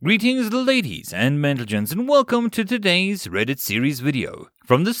Greetings ladies and gentlemen, and welcome to today's Reddit series video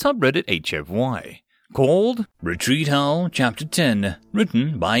from the subreddit HFY, called Retreat Hell Chapter 10,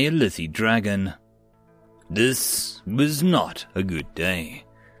 written by a Lithy Dragon. This was not a good day.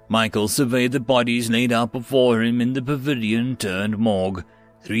 Michael surveyed the bodies laid out before him in the pavilion turned morgue.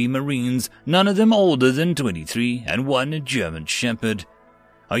 3 Marines, none of them older than 23, and 1 German Shepherd.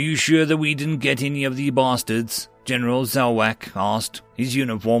 "Are you sure that we didn't get any of the bastards?" General Zawak asked. His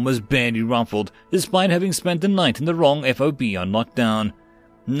uniform was barely ruffled, despite having spent the night in the wrong FOB on lockdown.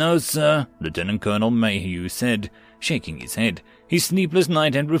 "No, sir," Lieutenant Colonel Mayhew said, shaking his head. His sleepless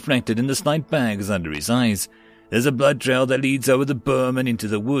night had reflected in the slight bags under his eyes. "There's a blood trail that leads over the berm and into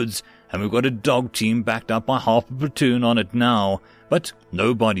the woods, and we've got a dog team backed up by half a platoon on it now, but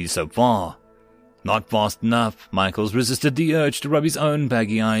no bodies so far." Not fast enough. Michaels resisted the urge to rub his own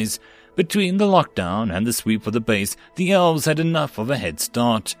baggy eyes. Between the lockdown and the sweep for the base, the elves had enough of a head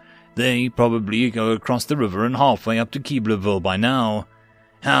start. They probably go across the river and halfway up to Keeblerville by now.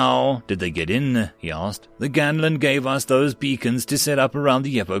 "How did they get in?" he asked. "The Ganlin gave us those beacons to set up around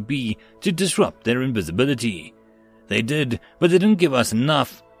the FOB to disrupt their invisibility." "They did, but they didn't give us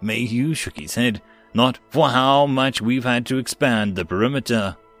enough." Mayhew shook his head. "Not for how much we've had to expand the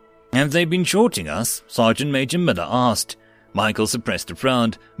perimeter." "Have they been shorting us?" Sergeant Major Miller asked. Michael suppressed a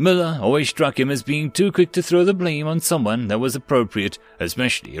frown. Miller always struck him as being too quick to throw the blame on someone that was appropriate,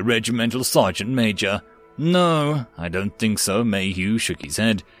 especially a regimental sergeant major. "No, I don't think so," Mayhew shook his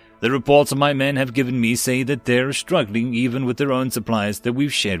head. "The reports my men have given me say that they're struggling even with their own supplies that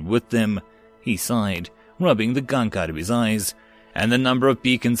we've shared with them." He sighed, rubbing the gunk out of his eyes. "And the number of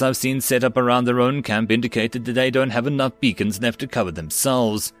beacons I've seen set up around their own camp indicated that they don't have enough beacons left to cover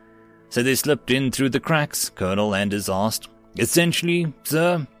themselves." "So they slipped in through the cracks?" Colonel Anders asked. "Essentially,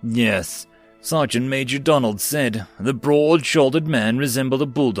 sir, yes," Sergeant Major Donald said. The broad-shouldered man resembled a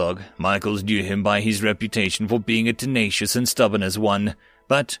bulldog. Michaels knew him by his reputation for being a tenacious and stubborn as one,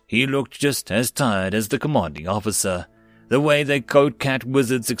 but he looked just as tired as the commanding officer. The way the Code Cat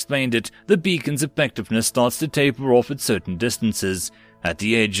wizards explained it, the beacon's effectiveness starts to taper off at certain distances. At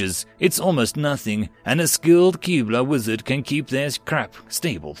the edges, it's almost nothing, and a skilled Keebler wizard can keep their crap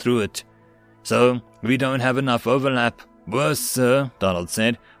stable through it. "So, we don't have enough overlap." "Worse, sir," Donald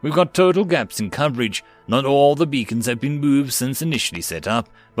said. "We've got total gaps in coverage. Not all the beacons have been moved since initially set up,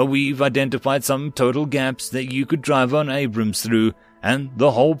 but we've identified some total gaps that you could drive on Abrams through, and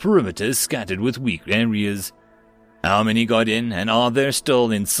the whole perimeter is scattered with weak areas." "How many got in, and are there still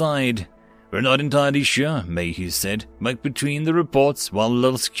inside?" "We're not entirely sure," Mayhew said, "but between the reports, while the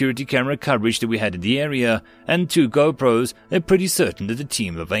little security camera coverage that we had in the area, and 2 GoPros, they're pretty certain that a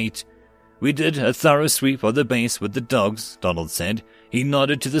team of 8. "We did a thorough sweep of the base with the dogs," Donald said. He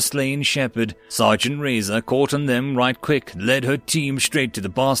nodded to the slain shepherd. "Sergeant Razor caught on them right quick, led her team straight to the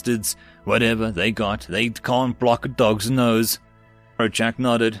bastards. Whatever they got, they can't block a dog's nose." Rochak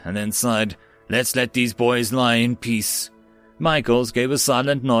nodded and then sighed. "Let's let these boys lie in peace." Michaels gave a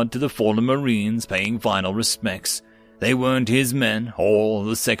silent nod to the fallen Marines, paying final respects. They weren't his men. All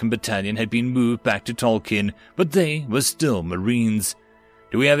the 2nd Battalion had been moved back to Tolkien, but they were still Marines.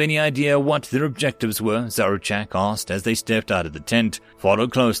 "Do we have any idea what their objectives were?" Zaruchak asked as they stepped out of the tent,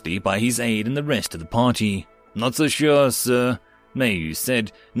 followed closely by his aide and the rest of the party. "Not so sure, sir," Mayhew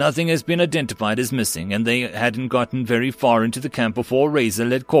said. "Nothing has been identified as missing, and they hadn't gotten very far into the camp before Razor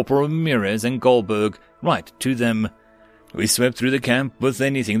led Corporal Ramirez and Goldberg right to them." "We swept through the camp with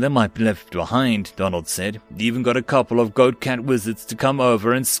anything that might be left behind," Donald said. "Even got a couple of Goat Cat wizards to come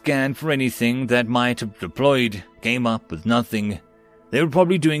over and scan for anything that might have deployed. Came up with nothing." "They were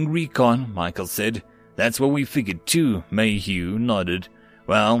probably doing recon," Michael said. "That's what we figured too," Mayhew nodded.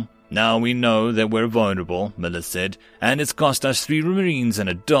 "Well, now we know that we're vulnerable," Miller said, "and it's cost us 3 Marines and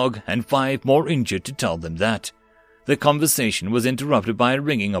a dog, and 5 more injured to tell them that." The conversation was interrupted by a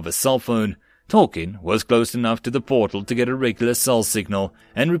ringing of a cell phone. Tolkien was close enough to the portal to get a regular cell signal,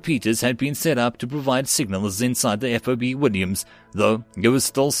 and repeaters had been set up to provide signals inside the FOB Williams, though it was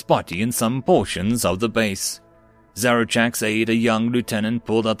still spotty in some portions of the base. Zaruchak's aide, a young lieutenant,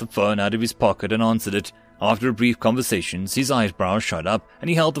 pulled out the phone out of his pocket and answered it. After a brief conversation, his eyebrows shot up, and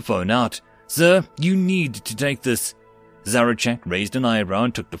he held the phone out. "Sir, you need to take this." Zaruchak raised an eyebrow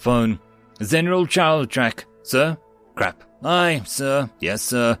and took the phone. "General Zaruchak, sir?" "Crap. Aye, sir. Yes,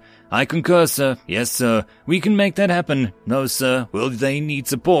 sir. I concur, sir. Yes, sir. We can make that happen. No, sir. Will they need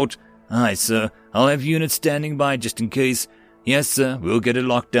support?" "Aye, sir. I'll have units standing by just in case." "Yes, sir. We'll get it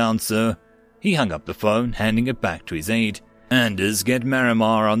locked down, sir." He hung up the phone, handing it back to his aide. "Anders, get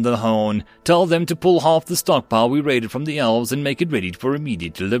Marimar on the horn. Tell them to pull half the stockpile we raided from the elves and make it ready for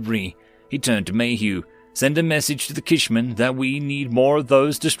immediate delivery." He turned to Mayhew. Send a message to the Kishmen that we need more of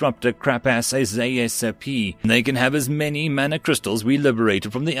those disruptor crap-asses ASAP. They can have as many mana crystals we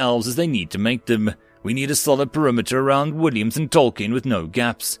liberated from the elves as they need to make them. We need a solid perimeter around Williams and Tolkien with no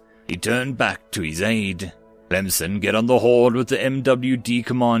gaps. He turned back to his aide. Clemson, get on the horde with the MWD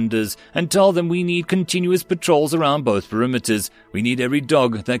commanders and tell them we need continuous patrols around both perimeters. We need every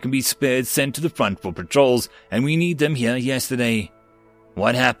dog that can be spared sent to the front for patrols, and we need them here yesterday.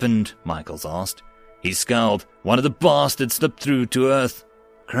 What happened? Michaels asked. He scowled. One of the bastards slipped through to Earth.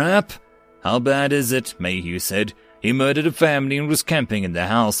 Crap? How bad is it? Mayhew said. He murdered a family and was camping in their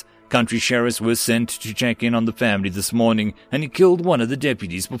house. Country sheriffs were sent to check in on the family this morning, and he killed one of the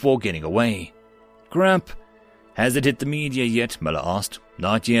deputies before getting away. Crap. Has it hit the media yet? Miller asked.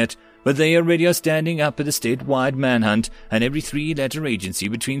 Not yet, but they already are standing up at a statewide manhunt, and every three-letter agency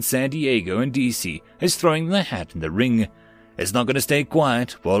between San Diego and D.C. is throwing their hat in the ring. It's not going to stay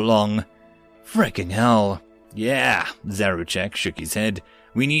quiet for long. Frickin' hell. Yeah, Zaruchek shook his head.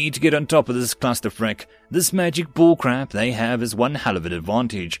 We need to get on top of this clusterfreck. This magic bullcrap they have is one hell of an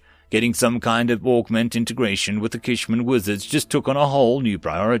advantage. Getting some kind of augment integration with the Kishman wizards just took on a whole new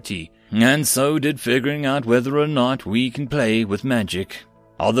priority. And so did figuring out whether or not we can play with magic.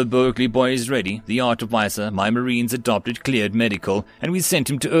 Are the Berkeley boys ready? The artificer my Marines adopted cleared medical, and we sent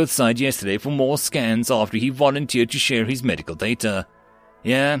him to Earthside yesterday for more scans after he volunteered to share his medical data.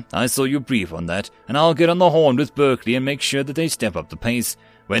 Yeah, I saw your brief on that, and I'll get on the horn with Berkeley and make sure that they step up the pace.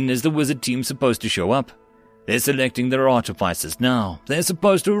 When is the wizard team supposed to show up? They're selecting their artificers now. They're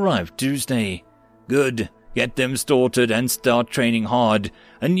supposed to arrive Tuesday. Good. Get them started and start training hard.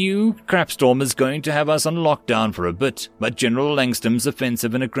 A new crapstorm is going to have us on lockdown for a bit, but General Langston's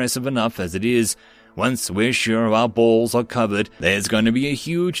offensive and aggressive enough as it is. Once we're sure our balls are covered, there's going to be a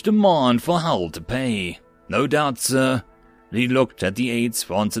huge demand for hell to pay. No doubt, sir. He looked at the aides,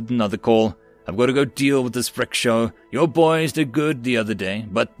 answered another call. I've got to go deal with this frick show. Your boys did good the other day,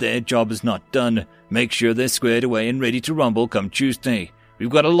 but their job is not done. Make sure they're squared away and ready to rumble come Tuesday. We've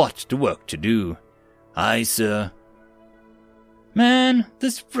got a lot to work to do. Aye, sir. Man,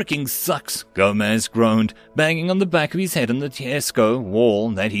 this fricking sucks, Gomez groaned, banging on the back of his head on the Tesco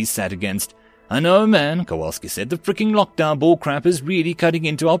wall that he sat against. I know, man, Kowalski said. The fricking lockdown bullcrap is really cutting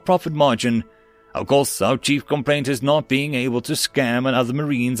into our profit margin. Of course, our chief complaint is not being able to scam other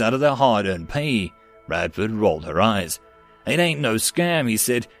Marines out of their hard-earned pay. Bradford rolled her eyes. It ain't no scam, he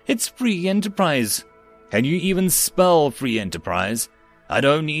said. It's free enterprise. Can you even spell free enterprise? I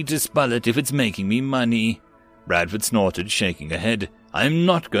don't need to spell it if it's making me money. Bradford snorted, shaking her head. I'm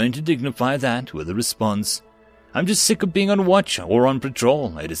not going to dignify that with a response. I'm just sick of being on watch or on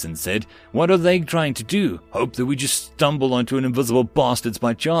patrol, Edison said. What are they trying to do? Hope that we just stumble onto an invisible bastards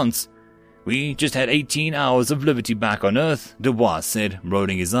by chance. We just had 18 hours of liberty back on Earth, Dubois said,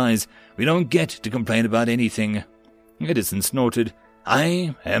 rolling his eyes. We don't get to complain about anything. Edison snorted.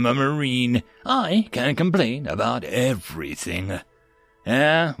 I am a Marine. I can complain about everything.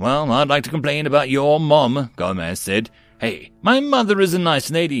 Yeah, well, I'd like to complain about your mom, Gomez said. Hey, my mother is a nice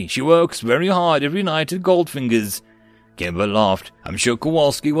lady. She works very hard every night at Goldfinger's. Kimber laughed. I'm sure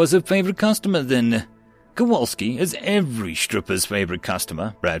Kowalski was her favorite customer then. Kowalski is every stripper's favorite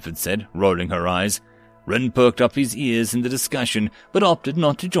customer, Bradford said, rolling her eyes. Wren perked up his ears in the discussion, but opted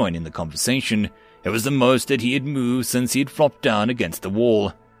not to join in the conversation. It was the most that he had moved since he had flopped down against the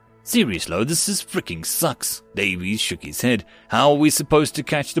wall. Seriously, this is fricking sucks. Davies shook his head. How are we supposed to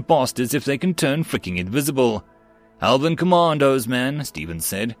catch the bastards if they can turn fricking invisible? Elven commandos, man, Stevens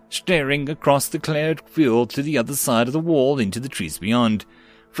said, staring across the cleared field to the other side of the wall into the trees beyond.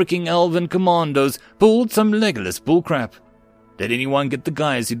 Fricking Elven commandos pulled some Legolas bullcrap. Did anyone get the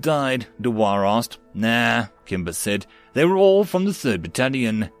guys who died? Dewar asked. Nah, Kimber said. They were all from the 3rd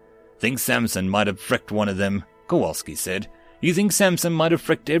Battalion. Think Samson might have fricked one of them, Kowalski said. You think Samson might have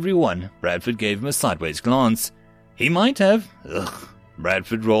fricked everyone? Bradford gave him a sideways glance. He might have. Ugh.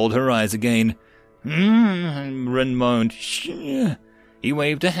 Bradford rolled her eyes again. Wren moaned. Shh. He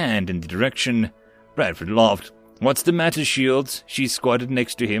waved a hand in the direction. Bradford laughed. What's the matter, Shields? She squatted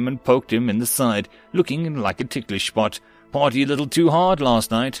next to him and poked him in the side, looking like a ticklish spot. Party a little too hard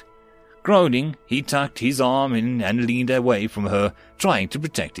last night. Groaning, he tucked his arm in and leaned away from her, trying to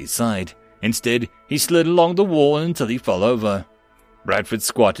protect his side. Instead, he slid along the wall until he fell over. Bradford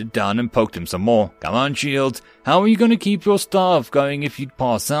squatted down and poked him some more. Come on, Shields. How are you going to keep your staff going if you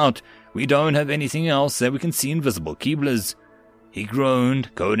pass out? We don't have anything else that we can see invisible Keeblers. He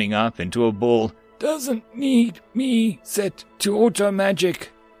groaned, coding up into a ball. Doesn't need me set to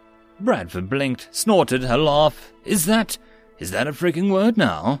auto-magic. Bradford blinked, snorted a laugh. Is that a freaking word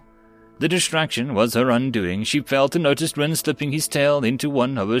now? The distraction was her undoing. She failed to notice Rin slipping his tail into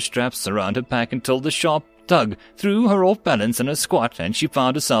one of her straps around her pack until the sharp tug threw her off balance in a squat and she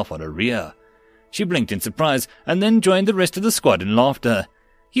found herself on her rear. She blinked in surprise and then joined the rest of the squad in laughter.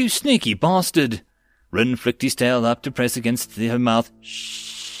 "You sneaky bastard!" Rin flicked his tail up to press against her mouth.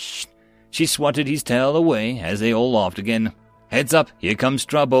 "Shh!" She swatted his tail away as they all laughed again. "Heads up, here comes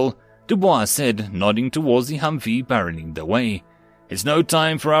trouble," Dubois said, nodding towards the Humvee barreling their way. "It's no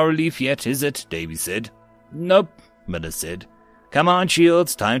time for our relief yet, is it?" Davy said. "Nope," Miller said. "Come on,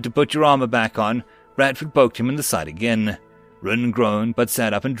 Shields, time to put your armor back on." Bradford poked him in the side again. Rin groaned, but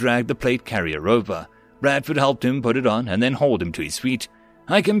sat up and dragged the plate carrier over. Bradford helped him put it on and then hauled him to his feet.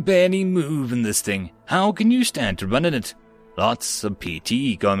 "I can barely move in this thing. How can you stand to run in it?" "Lots of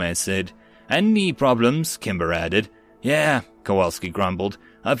PT," Gomez said. "And knee problems," Kimber added. "Yeah," Kowalski grumbled.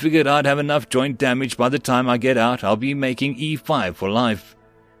 "I figured I'd have enough joint damage by the time I get out. I'll be making E5 for life."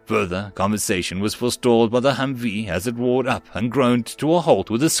 Further conversation was forestalled by the Humvee as it roared up and groaned to a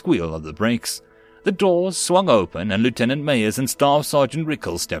halt with a squeal of the brakes. The doors swung open and Lieutenant Mayers and Staff Sergeant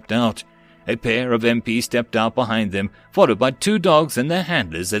Rickles stepped out. A pair of MPs stepped out behind them, followed by 2 dogs and their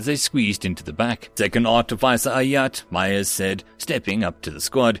handlers as they squeezed into the back. "Second Artificer Ayat," Myers said, stepping up to the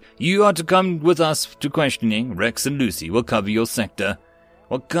squad. "You are to come with us to questioning. Rex and Lucy will cover your sector."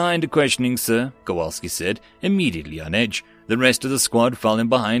 "What kind of questioning, sir?" Kowalski said, immediately on edge. The rest of the squad fell in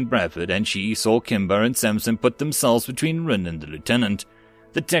behind Bradford, and she saw Kimber and Samson put themselves between Rin and the lieutenant.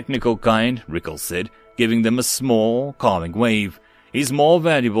 "The technical kind," Rickles said, giving them a small, calming wave. "He's more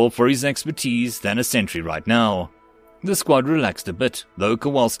valuable for his expertise than a sentry right now." The squad relaxed a bit, though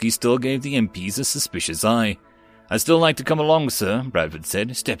Kowalski still gave the MPs a suspicious eye. "I'd still like to come along, sir," Bradford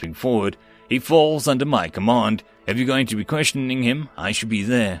said, stepping forward. "He falls under my command. If you're going to be questioning him, I should be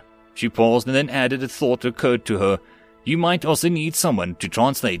there." She paused and then added a thought occurred to her. "You might also need someone to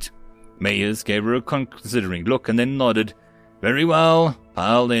translate." Mayers gave her a considering look and then nodded. "Very well,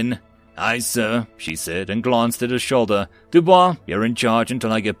 pile in." "Aye, sir," she said, and glanced at her shoulder. "Dubois, you're in charge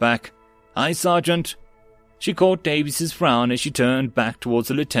until I get back." "Aye, Sergeant." She caught Davies's frown as she turned back towards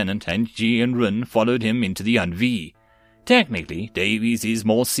the lieutenant, and she and Rin followed him into the Humvee. Technically, Davies is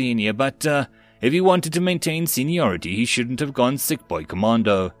more senior, but if he wanted to maintain seniority, he shouldn't have gone sick boy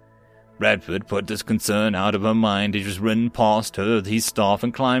commando. Bradford put this concern out of her mind as Rin passed her with his staff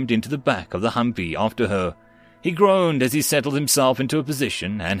and climbed into the back of the Humvee after her. He groaned as he settled himself into a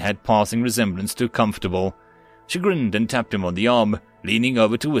position and had passing resemblance to comfortable. She grinned and tapped him on the arm, leaning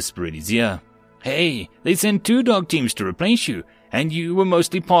over to whisper in his ear. "Hey, they sent 2 dog teams to replace you, and you were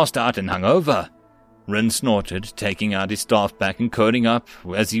mostly passed out and hung over." Rin snorted, taking out his staff back and curling up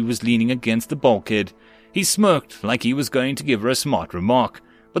as he was leaning against the bulkhead. He smirked like he was going to give her a smart remark,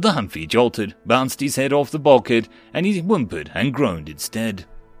 but the Humvee jolted, bounced his head off the bulkhead, and he whimpered and groaned instead.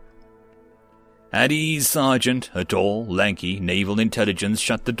 "At ease, Sergeant," a tall, lanky Naval Intelligence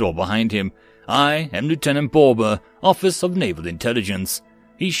shut the door behind him. "I am Lieutenant Borber, Office of Naval Intelligence."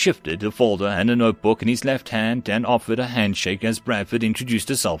 He shifted a folder and a notebook in his left hand and offered a handshake as Bradford introduced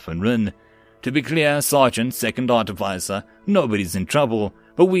herself and Rin. "To be clear, Sergeant, Second Artificer, nobody's in trouble,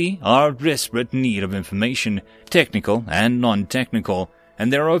 but we are in desperate need of information, technical and non-technical,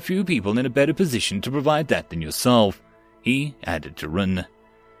 and there are a few people in a better position to provide that than yourself," he added to Rin.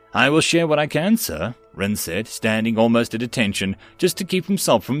 "I will share what I can, sir," Rin said, standing almost at attention, just to keep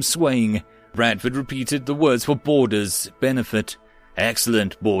himself from swaying. Bradford repeated the words for Border's benefit.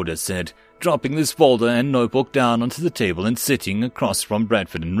 "Excellent," Border said, dropping this folder and notebook down onto the table and sitting across from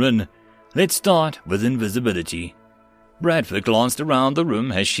Bradford and Rin. "Let's start with invisibility." Bradford glanced around the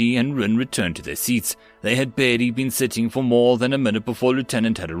room as she and Rin returned to their seats. They had barely been sitting for more than a minute before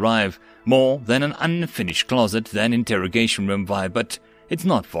Lieutenant had arrived. More than an unfinished closet than interrogation room vibe, but it's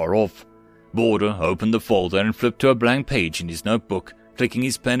not far off. Border opened the folder and flipped to a blank page in his notebook. Clicking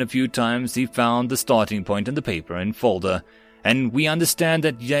his pen a few times, he found the starting point in the paper and folder. "And we understand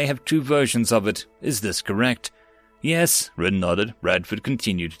that they have 2 versions of it. Is this correct?" "Yes," Rin nodded. Bradford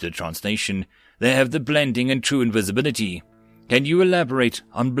continued the translation. "They have the blending and true invisibility." "Can you elaborate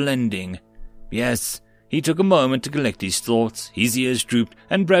on blending?" "Yes." He took a moment to collect his thoughts. His ears drooped,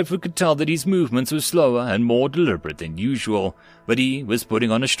 and Bradford could tell that his movements were slower and more deliberate than usual, but he was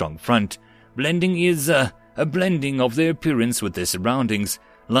putting on a strong front. "Blending is a blending of their appearance with their surroundings.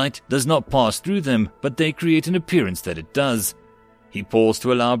 Light does not pass through them, but they create an appearance that it does." He paused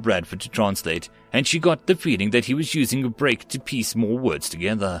to allow Bradford to translate, and she got the feeling that he was using a break to piece more words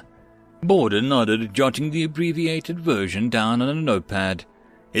together. Border nodded, jotting the abbreviated version down on a notepad.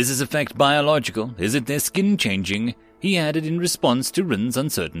 "Is this effect biological? Is it their skin changing?" he added in response to Rin's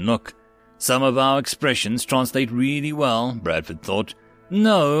uncertain look. "Some of our expressions translate really well," Bradford thought.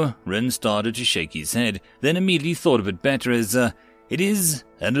 No, Ren started to shake his head, then immediately thought of it better as, it is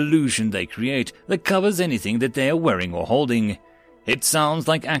an illusion they create that covers anything that they are wearing or holding. It sounds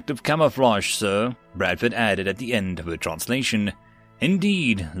like active camouflage, sir, Bradford added at the end of her translation.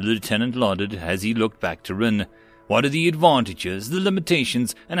 Indeed, the lieutenant nodded as he looked back to Ren. What are the advantages, the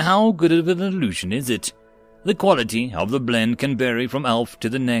limitations, and how good of an illusion is it? The quality of the blend can vary from elf to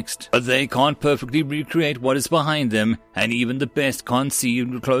the next, but they can't perfectly recreate what is behind them, and even the best can't see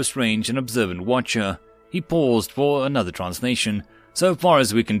in close range an observant watcher. He paused for another translation. So far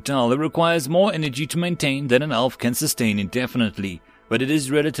as we can tell, it requires more energy to maintain than an elf can sustain indefinitely, but it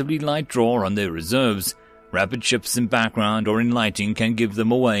is relatively light draw on their reserves. Rapid shifts in background or in lighting can give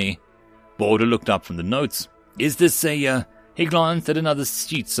them away. Border looked up from the notes. Is this a, He glanced at another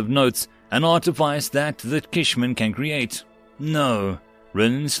sheets of notes, an artifice that the Kishman can create. No.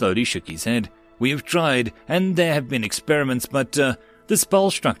 Ren slowly shook his head. We have tried, and there have been experiments, but, the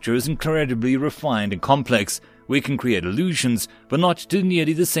spell structure is incredibly refined and complex. We can create illusions, but not to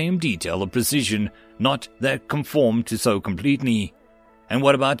nearly the same detail or precision, not that conform to so completely. And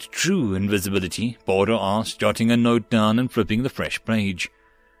what about true invisibility? Border asked, jotting a note down and flipping the fresh page.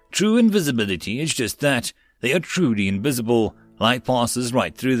 True invisibility is just that. They are truly invisible. Light passes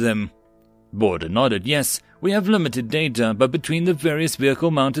right through them. Border nodded. Yes, we have limited data, but between the various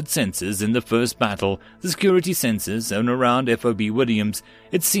vehicle-mounted sensors in the first battle, the security sensors, and around FOB Williams,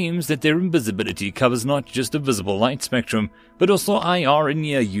 it seems that their invisibility covers not just a visible light spectrum, but also IR and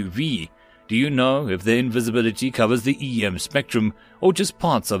near UV. Do you know if their invisibility covers the EM spectrum, or just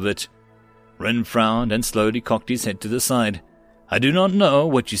parts of it? Ren frowned and slowly cocked his head to the side. I do not know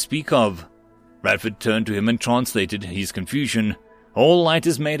what you speak of. Bradford turned to him and translated his confusion. All light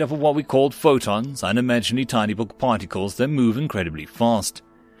is made up of what we call photons, unimaginably tiny particles that move incredibly fast.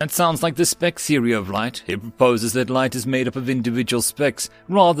 That sounds like the speck theory of light. It proposes that light is made up of individual specks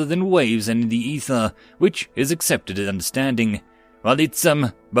rather than waves in the ether, which is accepted as understanding. Well, it's,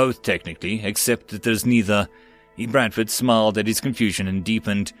 both technically, except that there's neither. Bradford smiled at his confusion and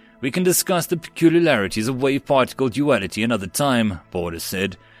deepened. We can discuss the peculiarities of wave-particle duality another time, Border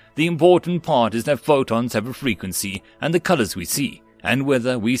said. The important part is that photons have a frequency, and the colors we see, and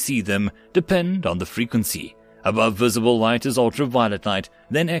whether we see them, depend on the frequency. Above visible light is ultraviolet light,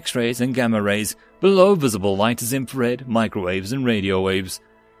 then X-rays and gamma rays. Below visible light is infrared, microwaves, and radio waves.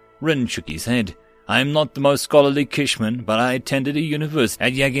 Ren shook his head. I am not the most scholarly Kishman, but I attended a university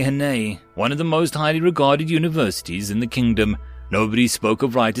at Yagihane, one of the most highly regarded universities in the kingdom. Nobody spoke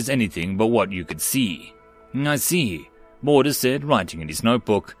of light as anything but what you could see. I see, Border said, writing in his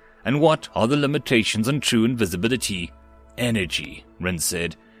notebook. And what are the limitations on true invisibility? Energy, Ren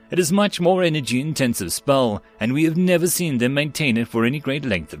said. It is much more energy-intensive spell, and we have never seen them maintain it for any great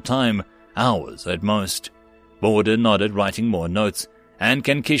length of time, hours at most. Border nodded, writing more notes. And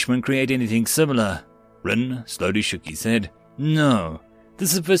can Kishman create anything similar? Ren slowly shook his head. No. The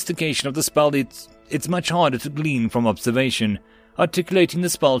sophistication of the spell, it's much harder to glean from observation. Articulating the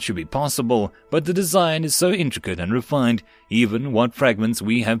spell should be possible, but the design is so intricate and refined, even what fragments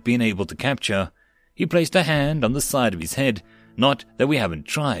we have been able to capture. He placed a hand on the side of his head. Not that we haven't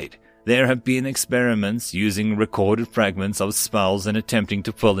tried. There have been experiments using recorded fragments of spells and attempting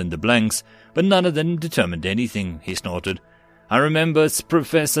to fill in the blanks, but none of them determined anything, he snorted. I remember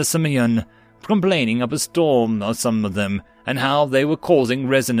Professor Simeon complaining of a storm of some of them, and how they were causing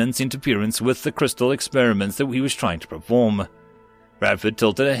resonance interference with the crystal experiments that he was trying to perform. Bradford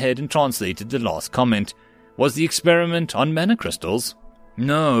tilted ahead and translated the last comment. Was the experiment on mana crystals?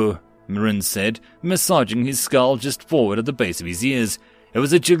 No, Marin said, massaging his skull just forward at the base of his ears. It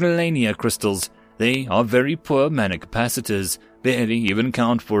was a Gigolania crystals. They are very poor mana capacitors, barely even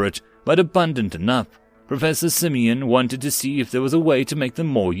count for it, but abundant enough. Professor Simeon wanted to see if there was a way to make them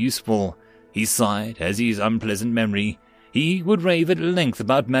more useful. He sighed as his unpleasant memory. He would rave at length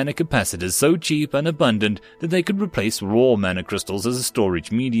about mana capacitors so cheap and abundant that they could replace raw mana crystals as a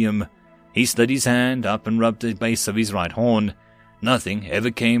storage medium. He slid his hand up and rubbed the base of his right horn. Nothing ever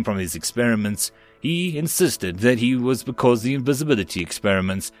came from his experiments. He insisted that it was because the invisibility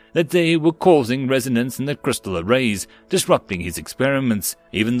experiments, that they were causing resonance in the crystal arrays, disrupting his experiments,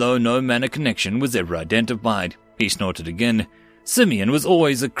 even though no mana connection was ever identified. He snorted again. Simeon was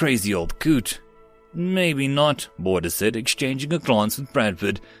always a crazy old coot. Maybe not, Border said, exchanging a glance with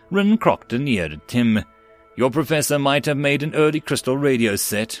Bradford. Ren crocked and neared at him. Your professor might have made an early crystal radio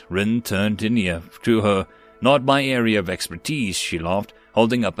set. Ren turned near to her. Not my area of expertise, she laughed,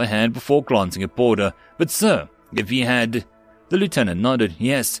 holding up a hand before glancing at Border. But sir, if he had... The lieutenant nodded.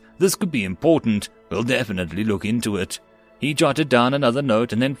 Yes, this could be important. We'll definitely look into it. He jotted down another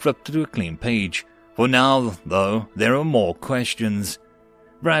note and then flipped to a clean page. For now, though, there are more questions.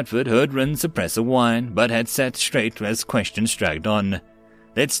 Bradford heard Rin suppress a whine, but had sat straight as questions dragged on.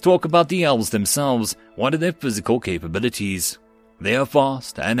 Let's talk about the elves themselves. What are their physical capabilities? They are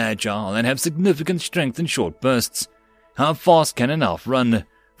fast and agile and have significant strength in short bursts. How fast can an elf run?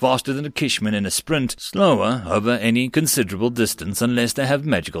 Faster than a Kishman in a sprint, slower over any considerable distance unless they have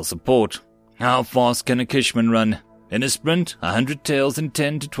magical support. How fast can a Kishman run? In a sprint, 100 taels in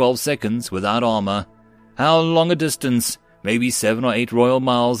 10 to 12 seconds without armor. How long a distance? Maybe 7 or 8 royal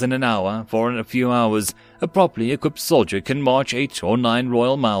miles in an hour. For a few hours, a properly equipped soldier can march 8 or 9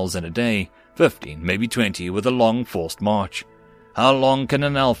 royal miles in a day, 15, maybe 20 with a long forced march. How long can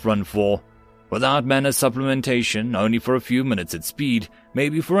an elf run for? Without mana supplementation, only for a few minutes at speed,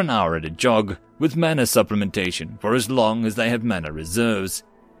 maybe for an hour at a jog, with mana supplementation for as long as they have mana reserves.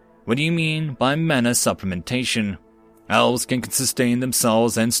 What do you mean by mana supplementation? Elves can sustain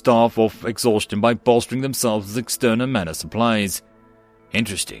themselves and starve off exhaustion by bolstering themselves with external mana supplies.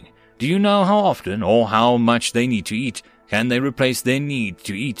 Interesting. Do you know how often or how much they need to eat? Can they replace their need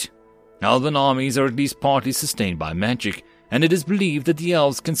to eat? Elven armies are at least partly sustained by magic, and it is believed that the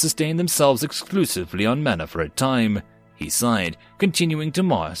elves can sustain themselves exclusively on mana for a time. He sighed, continuing to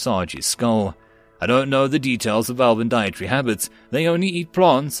massage his skull. I don't know the details of elven dietary habits. They only eat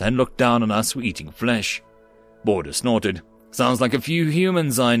plants and look down on us for eating flesh. Border snorted. Sounds like a few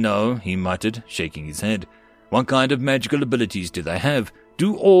humans I know, he muttered, shaking his head. What kind of magical abilities do they have?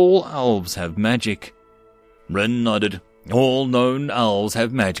 Do all elves have magic? Rin nodded. All known elves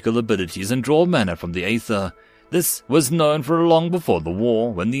have magical abilities and draw mana from the aether. This was known for long before the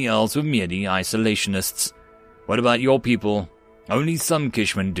war, when the elves were merely isolationists. What about your people? Only some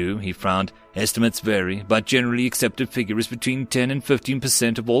Kishmen do, he frowned. Estimates vary, but generally accepted figure is between 10 and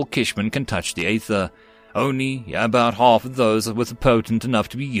 15% of all Kishmen can touch the aether. Only about half of those are potent enough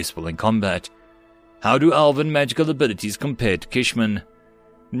to be useful in combat. How do elven magical abilities compare to Kishmen?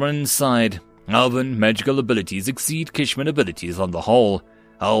 Rin sighed. Elven magical abilities exceed Kishman abilities on the whole.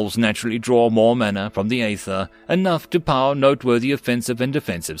 Elves naturally draw more mana from the aether, enough to power noteworthy offensive and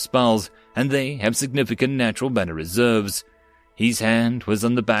defensive spells, and they have significant natural mana reserves. His hand was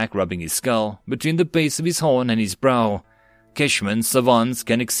on the back, rubbing his skull, between the base of his horn and his brow. Kishman savants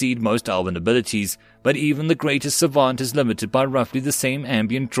can exceed most elven abilities, but even the greatest savant is limited by roughly the same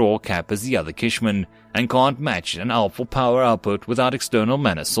ambient draw cap as the other Kishman, and can't match an elf for power output without external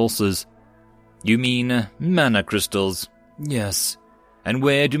mana sources. You mean mana crystals? Yes. And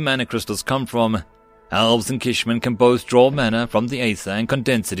where do mana crystals come from? Elves and Kishman can both draw mana from the aether and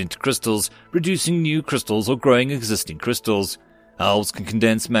condense it into crystals, producing new crystals or growing existing crystals. Elves can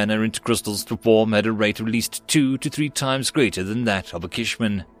condense mana into crystals to form at a rate of at least 2 to 3 times greater than that of a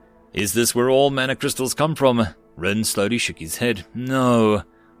Kishman. Is this where all mana crystals come from? Rin slowly shook his head. No.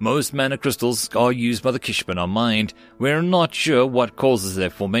 Most mana crystals are used by the Kishman on mind. We're not sure what causes their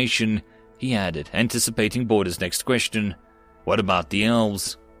formation, he added, anticipating Border's next question. What about the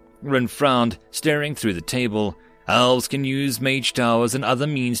elves? Rin frowned, staring through the table. Elves can use mage towers and other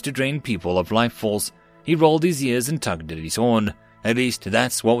means to drain people of life force. He rolled his ears and tugged at his horn. At least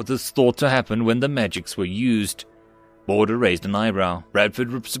that's what was thought to happen when the magics were used. Border raised an eyebrow.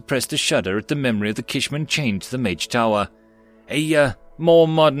 Bradford suppressed a shudder at the memory of the Kishman chained to the mage tower. A more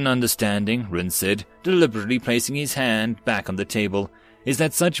modern understanding, Rin said, deliberately placing his hand back on the table, is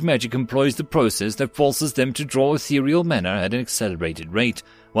that such magic employs the process that forces them to draw ethereal mana at an accelerated rate,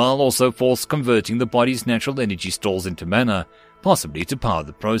 while also force converting the body's natural energy stores into mana, possibly to power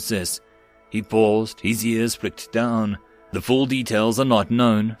the process. He paused, his ears flicked down. The full details are not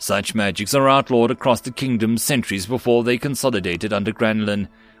known. Such magics are outlawed across the kingdom centuries before they consolidated under Granlin.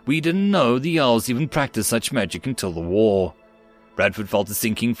 We didn't know the elves even practiced such magic until the war. Bradford felt a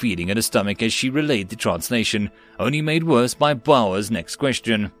sinking feeling at her stomach as she relayed the translation, only made worse by Bauer's next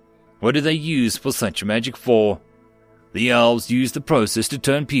question. What do they use for such magic for? The elves use the process to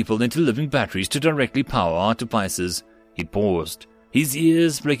turn people into living batteries to directly power artificers. He paused, his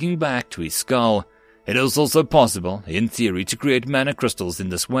ears flicking back to his skull. It is also possible, in theory, to create mana crystals in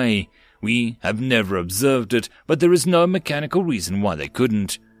this way. We have never observed it, but there is no mechanical reason why they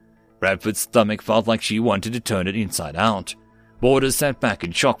couldn't. Bradford's stomach felt like she wanted to turn it inside out. Border sat back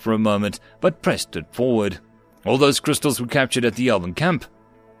in shock for a moment, but pressed it forward. All those crystals were captured at the elven camp.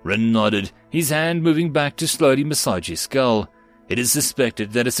 Rin nodded, his hand moving back to slowly massage his skull. It is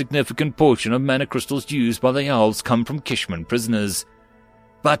suspected that a significant portion of mana crystals used by the elves come from Kishman prisoners.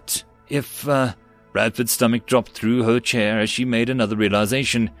 But if, Bradford's stomach dropped through her chair as she made another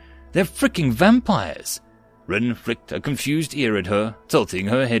realization. They're fricking vampires! Rin flicked a confused ear at her, tilting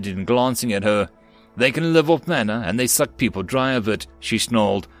her head and glancing at her. They can live off mana, and they suck people dry of it, she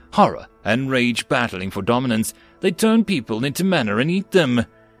snarled, horror and rage battling for dominance. They turn people into mana and eat them.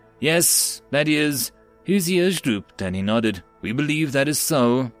 Yes, that is. His ears drooped and he nodded. We believe that is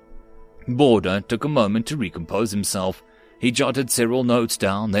so. Border took a moment to recompose himself. He jotted several notes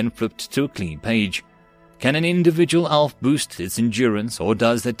down, then flipped to a clean page. Can an individual elf boost its endurance, or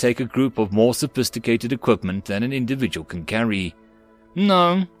does that take a group of more sophisticated equipment than an individual can carry?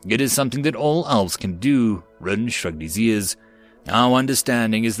 No, it is something that all elves can do. Rin shrugged his ears. Our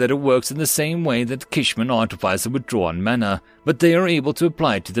understanding is that it works in the same way that the Kishman Artificer would draw on mana, but they are able to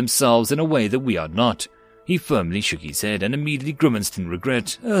apply it to themselves in a way that we are not. He firmly shook his head and immediately grimaced in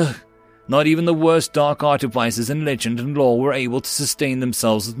regret. Ugh. Not even the worst dark artificers in legend and lore were able to sustain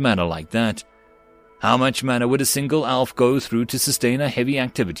themselves with mana like that. How much mana would a single elf go through to sustain a heavy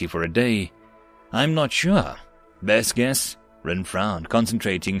activity for a day? I'm not sure. Best guess? Rin frowned,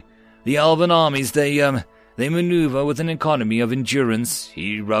 concentrating. The elven armies, they maneuver with an economy of endurance.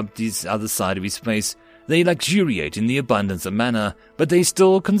 He rubbed his other side of his face. They luxuriate in the abundance of mana, but they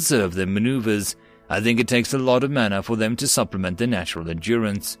still conserve their maneuvers. I think it takes a lot of mana for them to supplement their natural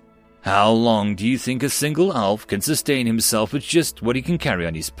endurance. How long do you think a single elf can sustain himself with just what he can carry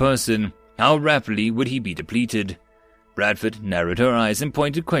on his person? How rapidly would he be depleted? Bradford narrowed her eyes and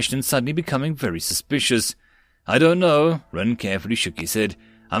pointed questions, suddenly becoming very suspicious. I don't know. Rin carefully shook his head.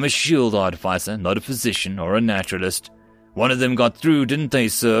 I'm a shield artificer, not a physician or a naturalist. One of them got through, didn't they,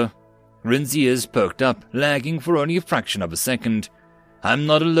 sir? Rin's ears perked up, lagging for only a fraction of a second. I'm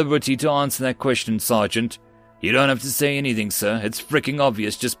not at liberty to answer that question, Sergeant. You don't have to say anything, sir. It's fricking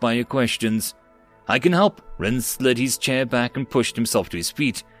obvious just by your questions. I can help. Rin slid his chair back and pushed himself to his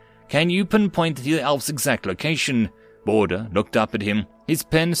feet. Can you pinpoint the elf's exact location? Border looked up at him, his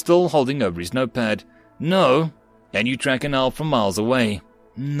pen still holding over his notepad. No. Can you track an elf from miles away?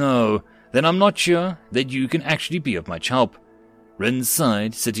 No. Then I'm not sure that you can actually be of much help. Rin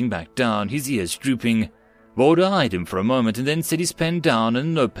sighed, sitting back down, his ears drooping. Border eyed him for a moment and then set his pen down on a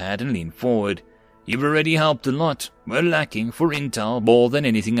notepad and leaned forward. You've already helped a lot. We're lacking for intel more than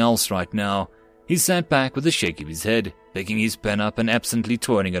anything else right now. He sat back with a shake of his head, picking his pen up and absently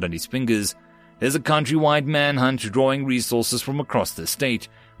twirling it on his fingers. There's a countrywide manhunt drawing resources from across the state.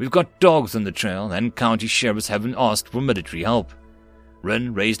 We've got dogs on the trail, and county sheriffs haven't asked for military help.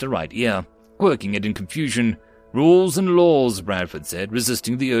 Rin raised a right ear, quirking it in confusion. Rules and laws, Bradford said,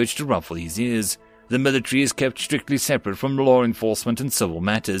 resisting the urge to ruffle his ears. The military is kept strictly separate from law enforcement and civil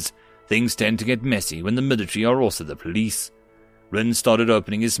matters. Things tend to get messy when the military are also the police. Rin started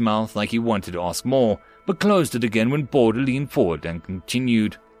opening his mouth like he wanted to ask more, but closed it again when Border leaned forward and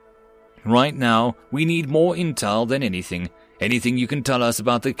continued. Right now, we need more intel than anything. Anything you can tell us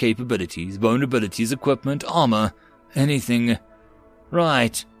about the capabilities, vulnerabilities, equipment, armor, anything.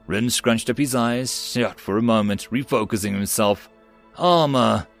 Right. Rin scrunched up his eyes, shut for a moment, refocusing himself.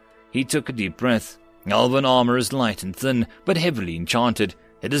 Armor. He took a deep breath. Elven armor is light and thin, but heavily enchanted.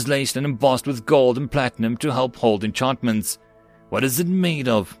 It is laced and embossed with gold and platinum to help hold enchantments. What is it made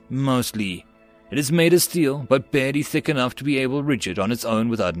of? Mostly. It is made of steel, but barely thick enough to be able rigid on its own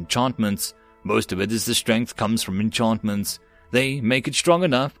without enchantments. Most of it is the strength comes from enchantments. They make it strong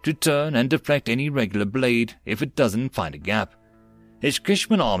enough to turn and deflect any regular blade if it doesn't find a gap. Is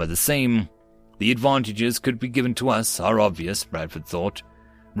Kishman armor the same? The advantages could be given to us are obvious, Bradford thought.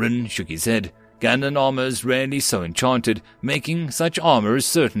 Rin shook his head. Gandalf armor is rarely so enchanted. Making such armor is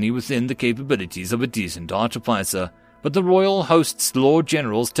certainly within the capabilities of a decent artificer, but the royal host's lord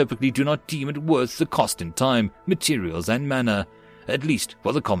generals typically do not deem it worth the cost in time, materials, and mana, at least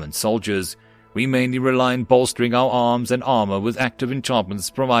for the common soldiers. We mainly rely on bolstering our arms and armor with active enchantments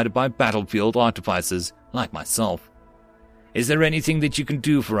provided by battlefield artificers like myself. Is there anything that you can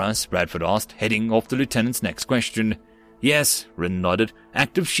do for us? Bradford asked, heading off the lieutenant's next question. Yes, Rin nodded.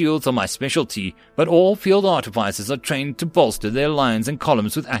 Active shields are my specialty, but all field artificers are trained to bolster their lines and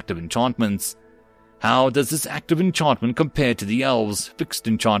columns with active enchantments. How does this active enchantment compare to the elves' fixed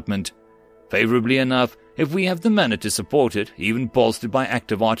enchantment? Favorably enough, if we have the mana to support it, even bolstered by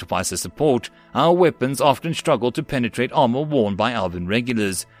active artificer support, our weapons often struggle to penetrate armor worn by elven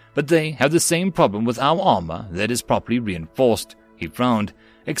regulars, but they have the same problem with our armor that is properly reinforced, he frowned,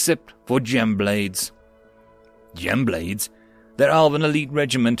 except for gem blades. Gem blades? Their elven elite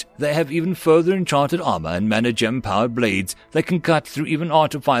regiment, they have even further enchanted armor and mana gem-powered blades that can cut through even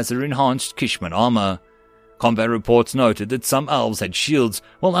artificer-enhanced Kishman armor. Combat reports noted that some elves had shields,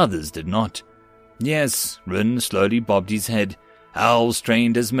 while others did not. Yes, Rin slowly bobbed his head. Elves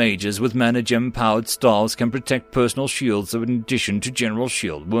trained as mages with mana gem-powered staves can protect personal shields in addition to general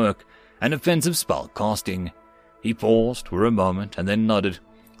shield work and offensive spell casting. He paused for a moment and then nodded.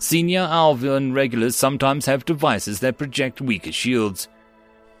 Senior elven regulars sometimes have devices that project weaker shields.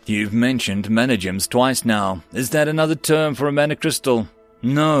 You've mentioned mana gems twice now. Is that another term for a mana crystal?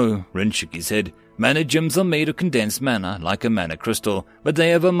 No, Rin shook his head. Mana gems are made of condensed mana, like a mana crystal, but they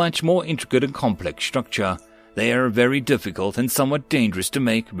have a much more intricate and complex structure. They are very difficult and somewhat dangerous to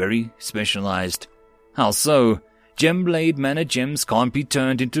make, very specialized. How so? Gemblade mana gems can't be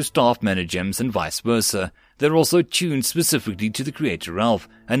turned into staff mana gems and vice versa. They're also tuned specifically to the creator elf,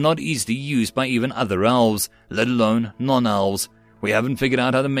 and not easily used by even other elves, let alone non-elves. We haven't figured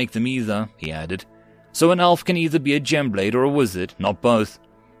out how to make them either, he added. So an elf can either be a gemblade or a wizard, not both.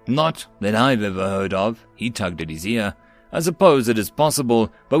 Not that I've ever heard of, he tugged at his ear. I suppose it is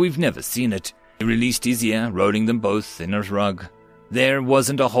possible, but we've never seen it. He released his ear, rolling them both in a rug. There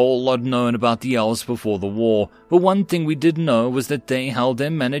wasn't a whole lot known about the elves before the war, but one thing we did know was that they held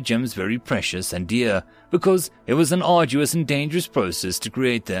their mana gems very precious and dear, because it was an arduous and dangerous process to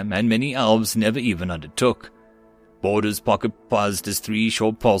create them, and many elves never even undertook. Border's pocket buzzed as 3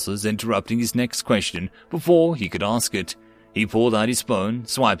 short pulses, interrupting his next question before he could ask it. He pulled out his phone,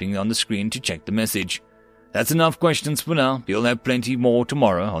 swiping on the screen to check the message. That's enough questions for now. You'll have plenty more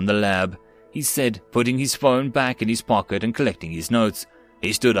tomorrow on the lab, he said, putting his phone back in his pocket and collecting his notes.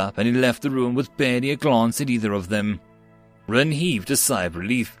 He stood up and he left the room with barely a glance at either of them. Rin heaved a sigh of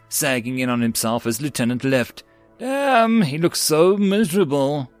relief, sagging in on himself as Lieutenant left. Damn, he looks so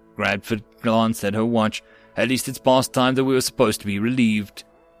miserable. Bradford glanced at her watch. At least it's past time that we were supposed to be relieved.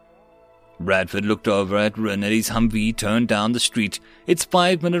 Bradford looked over at Rin as his Humvee turned down the street. It's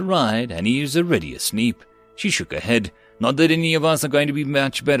 5-minute ride, and he is already asleep. She shook her head. Not that any of us are going to be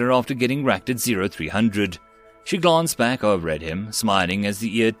much better after getting racked at 0300. She glanced back over at him, smiling as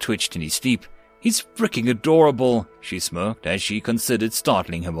the ear twitched in his sleep. He's fricking adorable, she smirked as she considered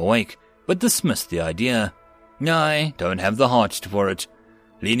startling him awake, but dismissed the idea. I don't have the heart for it.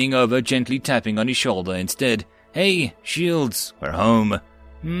 Leaning over, gently tapping on his shoulder instead. Hey, Shields, we're home.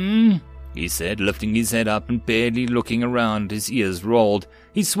 He said, lifting his head up and barely looking around. His ears rolled.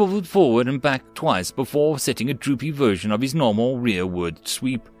 He swiveled forward and back twice before setting a droopy version of his normal rearward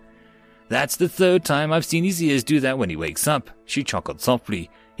sweep. That's the 3rd time I've seen his ears do that when he wakes up, she chuckled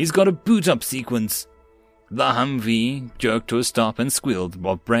softly. He's got a boot-up sequence. The Humvee jerked to a stop and squealed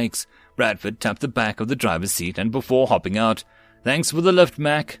off brakes. Bradford tapped the back of the driver's seat and before hopping out, Thanks for the lift,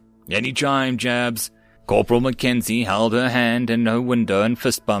 Mac. Any time, Jabs. Corporal Mackenzie held her hand in her window and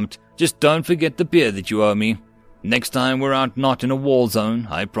fist-bumped. Just don't forget the beer that you owe me. Next time we're out not in a war zone,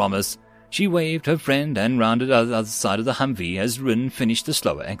 I promise. She waved her friend and rounded the other side of the Humvee as Rin finished the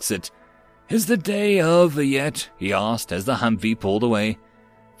slower exit. Is the day over yet? He asked as the Humvee pulled away.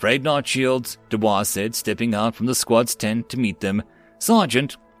 Afraid not, Shields, Dubois said, stepping out from the squad's tent to meet them.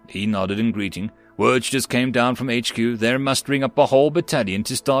 Sergeant, he nodded in greeting. Words just came down from HQ. They're mustering up a whole battalion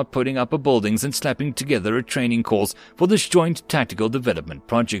to start putting up buildings and slapping together a training course for this joint tactical development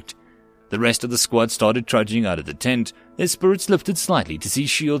project. The rest of the squad started trudging out of the tent, their spirits lifted slightly to see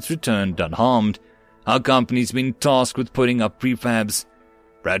Shields returned unharmed. Our company's been tasked with putting up prefabs.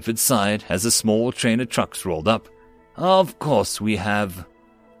 Bradford sighed as a small train of trucks rolled up. Of course we have.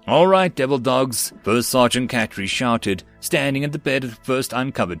 All right, devil dogs, First Sergeant Catry shouted, standing at the bed of the first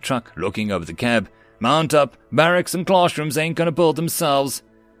uncovered truck, looking over the cab. Mount up, barracks and classrooms ain't gonna build themselves.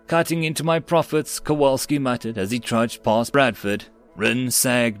 Cutting into my profits, Kowalski muttered as he trudged past Bradford. Rin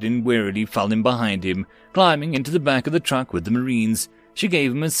sagged and wearily fell in behind him, climbing into the back of the truck with the Marines. She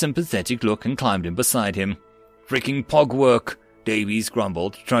gave him a sympathetic look and climbed in beside him. Fricking pog work, Davies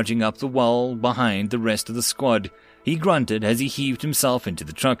grumbled, trudging up the wall behind the rest of the squad. He grunted as he heaved himself into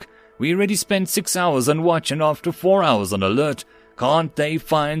the truck. We already spent 6 hours on watch and after 4 hours on alert. Can't they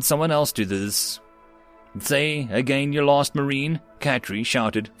find someone else to do this? Say again, you last Marine, Catry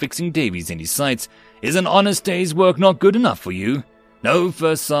shouted, fixing Davies in his sights. Is an honest day's work not good enough for you? No,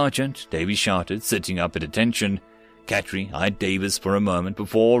 First Sergeant, Davies shouted, sitting up at attention. Catry eyed Davies for a moment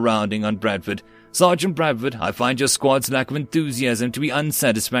before rounding on Bradford. Sergeant Bradford, I find your squad's lack of enthusiasm to be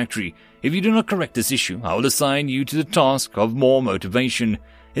unsatisfactory. If you do not correct this issue, I will assign you to the task of more motivation.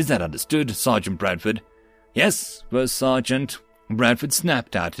 Is that understood, Sergeant Bradford? Yes, First Sergeant. Bradford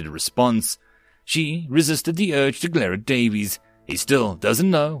snapped out in response. She resisted the urge to glare at Davies. He still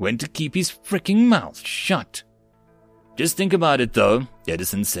doesn't know when to keep his fricking mouth shut. Just think about it, though,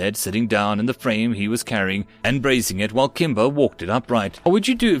 Edison said, sitting down in the frame he was carrying and bracing it while Kimber walked it upright. What would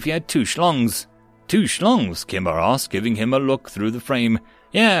you do if you had 2 schlongs? 2 schlongs? Kimber asked, giving him a look through the frame.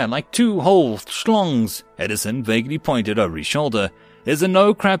 Yeah, like 2 whole schlongs. Edison vaguely pointed over his shoulder. There's a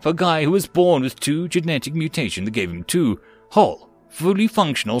no-crapper guy who was born with 2 genetic mutations that gave him 2 whole, fully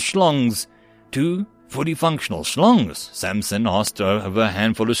functional schlongs. 2 fully functional schlongs? Samson asked over a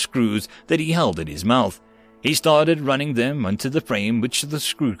handful of screws that he held in his mouth. He started running them onto the frame with the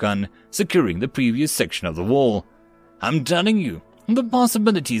screw gun, securing the previous section of the wall. I'm telling you, the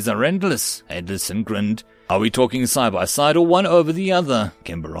possibilities are endless, Edison grinned. Are we talking side by side or one over the other?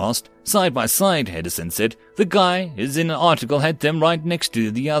 Kimber asked. Side by side, Edison said. The guy is in an article had them right next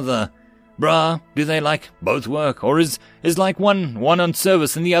to the other. Bruh, do they both work, or is one on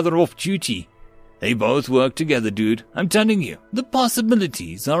service and the other off duty? They both work together, dude. I'm telling you, the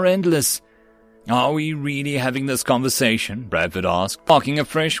possibilities are endless. Are we really having this conversation? Bradford asked, parking a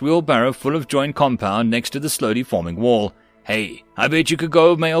fresh wheelbarrow full of joint compound next to the slowly forming wall. Hey, I bet you could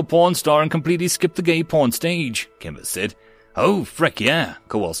go male porn star and completely skip the gay porn stage, Kimber said. Oh, frick yeah,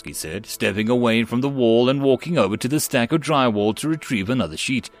 Kowalski said, stepping away from the wall and walking over to the stack of drywall to retrieve another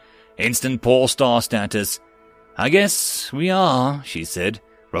sheet. Instant porn star status. I guess we are, she said,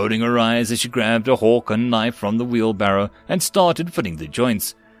 rolling her eyes as she grabbed a hawk and knife from the wheelbarrow and started fitting the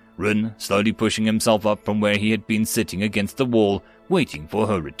joints. Run slowly pushing himself up from where he had been sitting against the wall, waiting for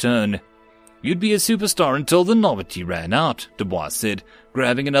her return. You'd be a superstar until the novelty ran out, Dubois said,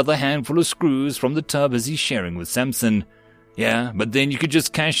 grabbing another handful of screws from the tub as he's sharing with Samson. Yeah, but then you could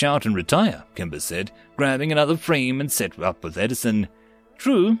just cash out and retire, Kimber said, grabbing another frame and set up with Edison.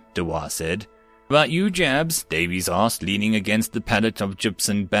 True, Dubois said. About you, Jabs? Davies asked, leaning against the pallet of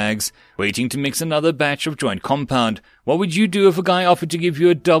gypsum bags, waiting to mix another batch of joint compound. What would you do if a guy offered to give you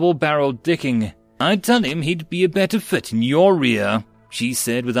a double-barreled dicking? I'd tell him he'd be a better fit in your rear, she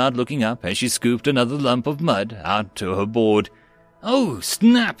said without looking up as she scooped another lump of mud out to her board. Oh,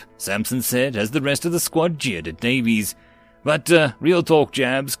 snap, Samson said as the rest of the squad jeered at Davies. But, real talk,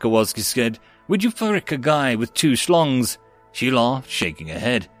 Jabs, Kowalski said. Would you frick a guy with 2 schlongs? She laughed, shaking her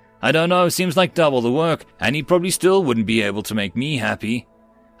head. I don't know, seems like double the work, and he probably still wouldn't be able to make me happy.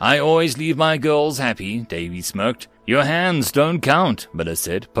 I always leave my girls happy, Davy smirked. Your hands don't count, Miller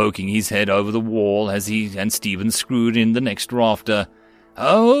said, poking his head over the wall as he and Stephen screwed in the next rafter.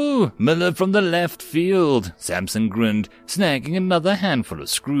 Oh, Miller from the left field, Samson grinned, snagging another handful of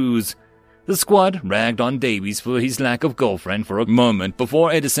screws. The squad ragged on Davies for his lack of girlfriend for a moment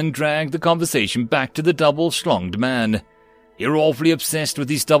before Edison dragged the conversation back to the double-schlonged man. You're awfully obsessed with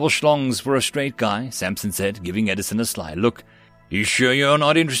these double schlongs for a straight guy, Samson said, giving Edison a sly look. You sure you're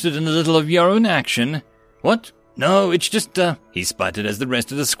not interested in a little of your own action? What? No, it's just, he sputtered as the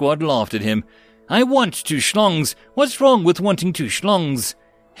rest of the squad laughed at him. I want 2 schlongs. What's wrong with wanting 2 schlongs?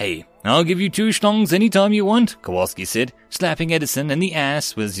 Hey, I'll give you 2 schlongs any time you want, Kowalski said, slapping Edison in the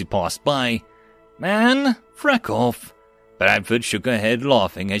ass as he passed by. Man, frack off. Bradford shook her head,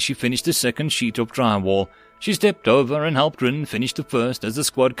 laughing as she finished the second sheet of drywall. She stepped over and helped Rin finish the first as the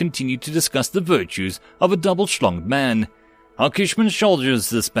squad continued to discuss the virtues of a double-schlonged man. Are Kishman's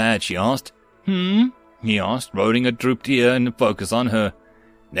shoulders this bad, she asked. He asked, rolling a drooped ear and focus on her.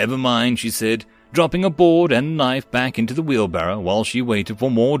 Never mind, she said, dropping a board and a knife back into the wheelbarrow while she waited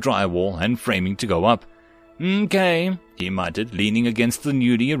for more drywall and framing to go up. Okay, he muttered, leaning against the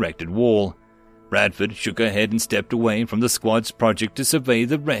newly erected wall. Bradford shook her head and stepped away from the squad's project to survey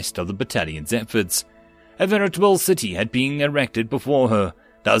the rest of the battalion's efforts. A veritable city had been erected before her.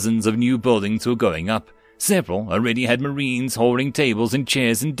 Dozens of new buildings were going up. Several already had Marines holding tables and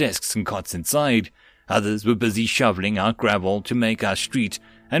chairs and desks and cots inside. Others were busy shoveling out gravel to make our street,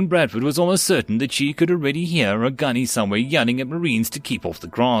 and Bradford was almost certain that she could already hear a gunny somewhere yelling at Marines to keep off the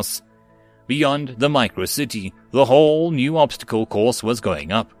grass. Beyond the micro-city, the whole new obstacle course was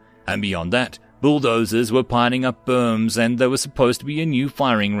going up, and beyond that, bulldozers were piling up berms, and there was supposed to be a new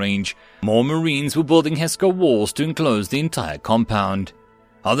firing range. More Marines were building Hesco walls to enclose the entire compound.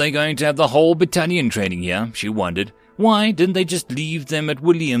 Are they going to have the whole battalion training here? She wondered. Why didn't they just leave them at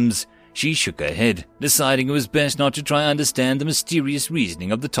Williams? She shook her head, deciding it was best not to try and understand the mysterious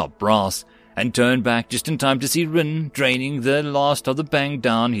reasoning of the top brass, and turned back just in time to see Rin draining the last of the bang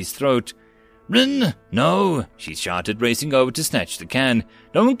down his throat. Rin! No! She shouted, racing over to snatch the can.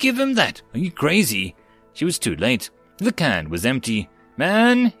 Don't give him that! Are you crazy? She was too late. The can was empty.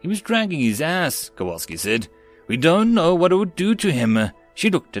 Man, he was dragging his ass, Kowalski said. We don't know what it would do to him. She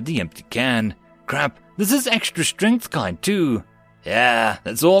looked at the empty can. Crap, this is extra strength kind too. Yeah,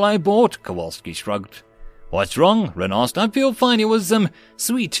 that's all I bought, Kowalski shrugged. What's wrong? Rin asked. I feel fine. It was,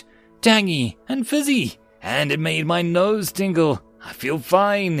 sweet, tangy, and fizzy. And it made my nose tingle. I feel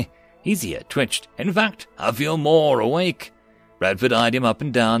fine. His ear twitched. In fact, I feel more awake. Bradford eyed him up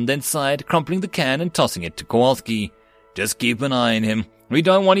and down, then sighed, crumpling the can and tossing it to Kowalski. Just keep an eye on him. We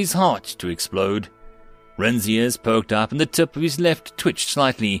don't want his heart to explode. Rin's ears perked up and the tip of his left twitched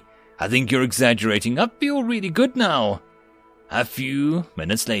slightly. I think you're exaggerating. I feel really good now. A few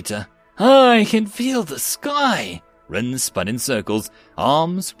minutes later. I can feel the sky. Ren spun in circles,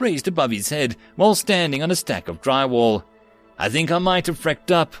 arms raised above his head while standing on a stack of drywall. "I think I might have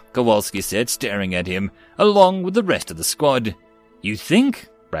frecked up," Kowalski said, staring at him, along with the rest of the squad. "You think?"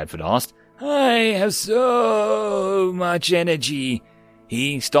 Bradford asked. "I have so much energy."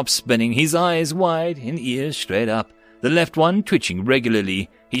 He stopped spinning, his eyes wide and ears straight up, the left one twitching regularly.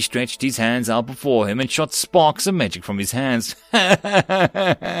 He stretched his hands out before him and shot sparks of magic from his hands.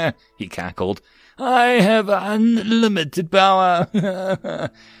 He cackled. "I have unlimited power."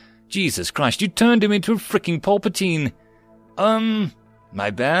 "Jesus Christ, you turned him into a fricking Palpatine."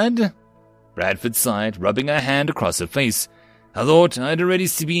 My bad?" Bradford sighed, rubbing a hand across her face. "I thought I'd already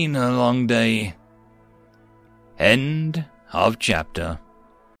seen a long day." End of chapter.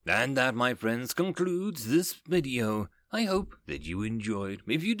 And that, my friends, concludes this video. I hope that you enjoyed.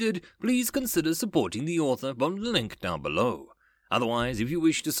 If you did, please consider supporting the author from the link down below. Otherwise, if you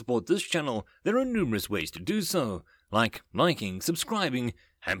wish to support this channel, there are numerous ways to do so, like liking, subscribing,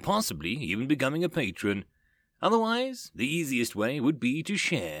 and possibly even becoming a patron. Otherwise, the easiest way would be to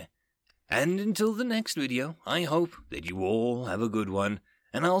share. And until the next video, I hope that you all have a good one,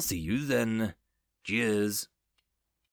 and I'll see you then. Cheers.